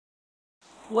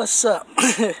What's up?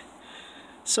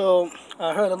 So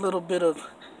I heard a little bit of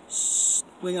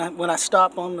when I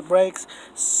stop on the brakes.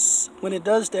 When it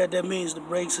does that, that means the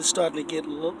brakes are starting to get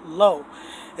low.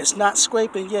 It's not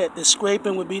scraping yet. The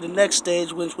scraping would be the next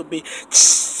stage, which would be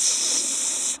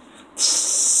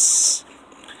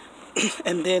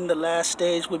and then the last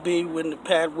stage would be when the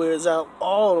pad wears out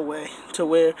all the way to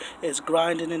where it's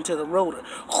grinding into the rotor.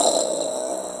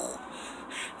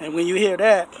 And when you hear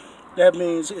that, that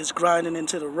means it's grinding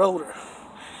into the rotor,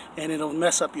 and it'll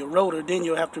mess up your rotor. Then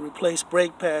you'll have to replace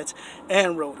brake pads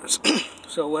and rotors.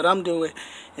 So what I'm doing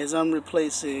is I'm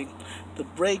replacing the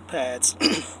brake pads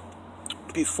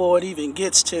before it even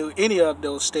gets to any of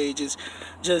those stages,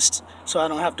 just so I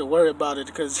don't have to worry about it,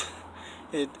 because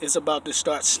it's about to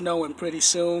start snowing pretty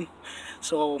soon.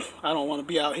 So I don't want to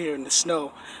be out here in the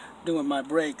snow doing my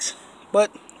brakes.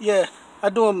 But yeah, I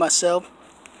do it myself.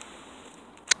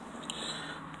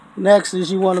 Next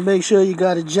is you want to make sure you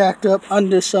got it jacked up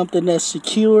under something that's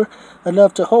secure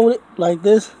enough to hold it, like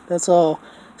this. That's all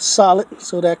solid,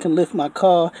 so that can lift my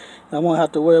car. I won't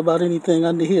have to worry about anything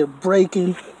under here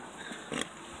breaking.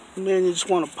 And then you just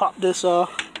want to pop this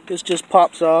off. This just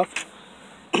pops off.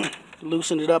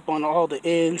 Loosen it up on all the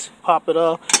ends, pop it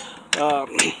off.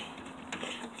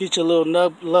 Get your little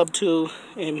nub tool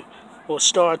or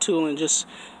star tool and just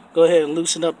go ahead and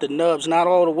loosen up the nubs. Not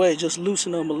all the way, just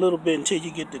loosen them a little bit until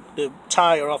you get the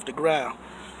tire off the ground.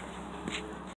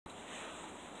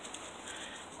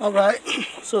 Alright,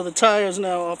 so the tire is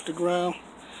now off the ground.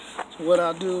 So what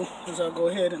I'll do is I'll go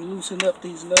ahead and loosen up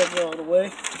these nubs all the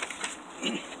way.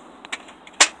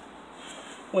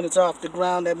 When it's off the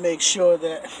ground, that makes sure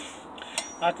that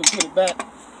I can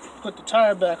put the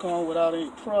tire back on without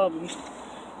any problems.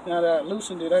 Now that I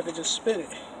loosened it, I can just spin it.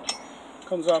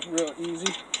 Comes off real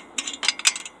easy.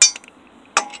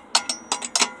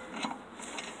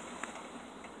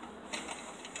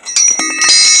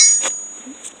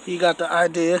 You got the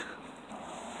idea.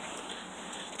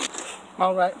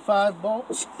 Alright, 5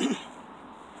 bolts.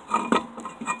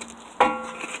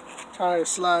 Tire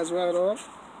slides right off.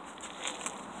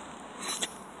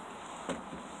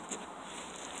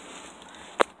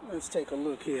 Let's take a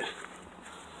look here.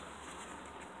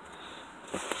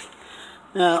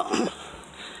 Now,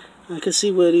 I can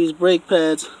see where these brake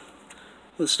pads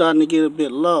are starting to get a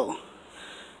bit low.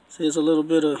 So there's a little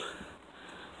bit of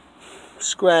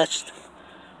scratched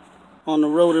on the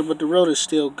rotor, but the rotor's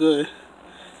still good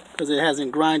because it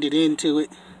hasn't grinded into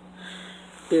it.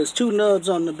 There's 2 nubs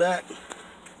on the back.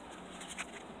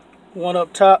 One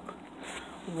up top,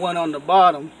 one on the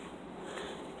bottom.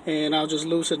 And I'll just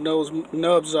loosen those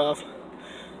nubs off.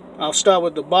 I'll start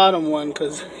with the bottom one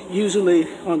because usually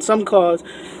on some cars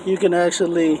you can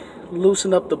actually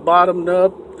loosen up the bottom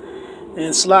nub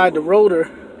and slide the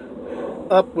rotor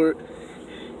upward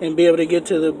and be able to get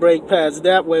to the brake pads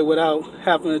that way without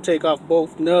having to take off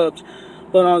both nubs.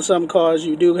 But on some cars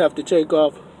you do have to take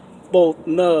off both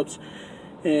nubs,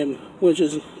 and which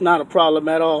is not a problem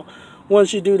at all.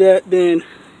 Once you do that, then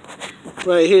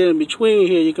right here in between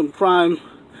here you can prime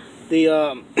the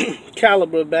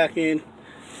caliper back in.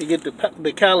 You get the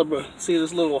caliper. See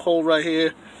this little hole right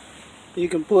here? You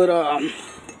can put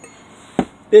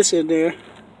this in there,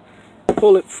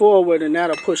 pull it forward, and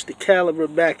that'll push the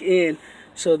caliper back in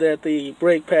so that the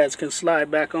brake pads can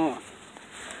slide back on.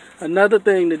 Another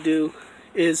thing to do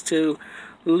is to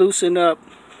loosen up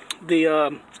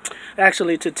the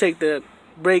actually to take the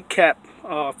brake cap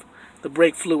off, the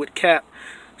brake fluid cap,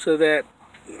 so that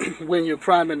when you're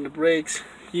priming the brakes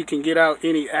you can get out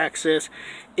any excess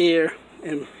air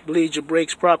and bleed your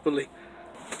brakes properly.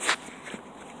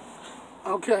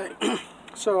 Okay,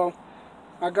 so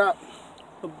I got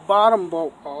the bottom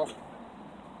bolt off.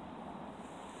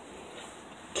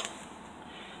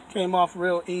 Came off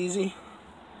real easy.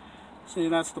 See,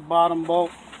 that's the bottom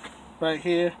bolt right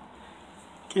here.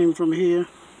 Came from here.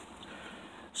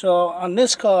 So on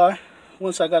this car,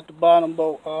 once I got the bottom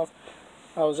bolt off,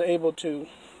 I was able to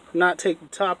not take the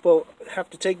top bolt, have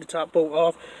to take the top bolt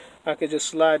off. I could just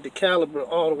slide the caliper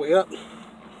all the way up.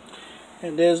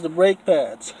 And there's the brake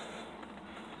pads.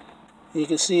 You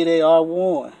can see they are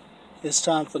worn. It's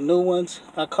time for new ones.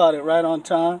 I caught it right on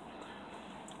time.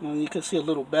 And you can see a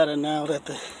little better now that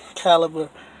the caliper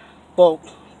bolt,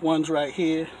 one's right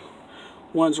here,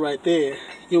 one's right there.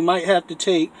 You might have to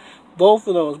take both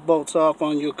of those bolts off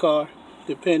on your car,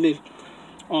 depending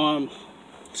on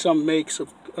some makes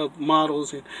of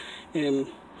models and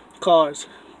cars.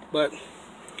 But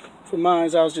for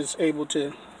mine, I was just able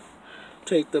to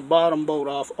take the bottom bolt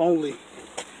off only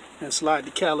and slide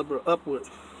the caliper upward.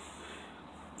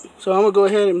 So I'm going to go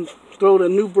ahead and throw the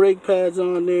new brake pads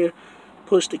on there,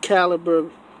 push the caliper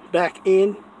back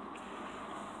in.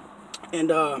 And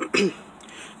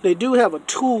they do have a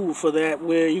tool for that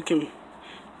where you can,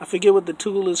 I forget what the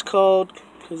tool is called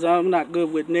because I'm not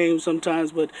good with names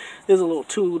sometimes, but there's a little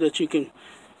tool that you can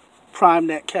prime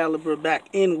that caliper back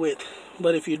in with.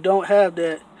 But if you don't have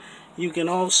that, you can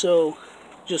also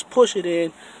just push it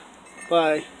in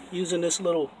by using this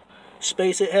little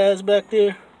space it has back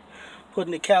there,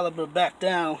 putting the caliper back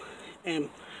down and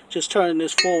just turning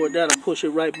this forward. That'll push it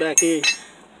right back in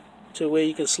to where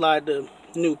you can slide the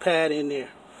new pad in there.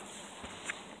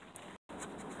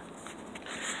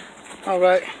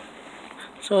 Alright,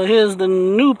 so here's the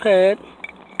new pad.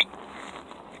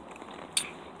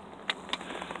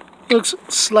 Looks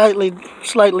slightly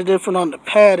different on the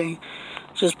padding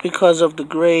just because of the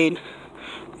grade,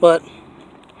 but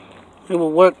it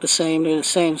will work the same. They're the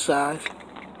same size.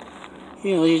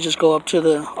 You know, you just go up to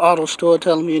the auto store,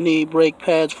 tell them you need brake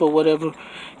pads for whatever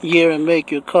year and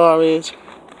make your car is,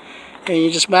 and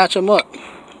you just match them up.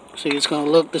 See, it's going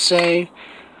to look the same.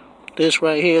 This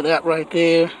right here, that right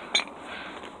there.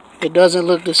 If it doesn't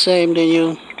look the same,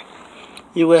 then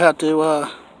you will have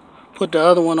to put the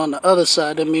other one on the other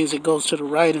side. That means it goes to the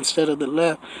right instead of the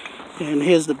left. And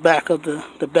here's the back of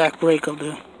the back brake of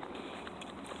the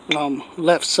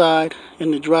left side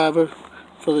in the driver,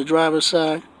 for the driver's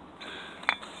side.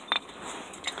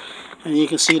 And you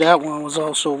can see that one was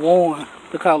also worn.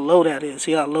 Look how low that is.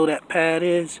 See how low that pad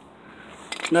is?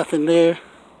 Nothing there.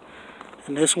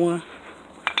 And this one,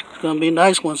 it's going to be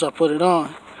nice once I put it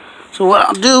on. So what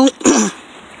I'll do,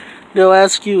 they'll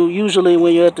ask you, usually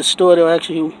when you're at the store, they'll ask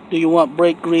you, do you want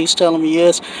brake grease? Tell them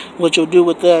yes. What you'll do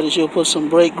with that is you'll put some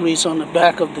brake grease on the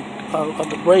back of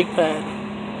the brake pad.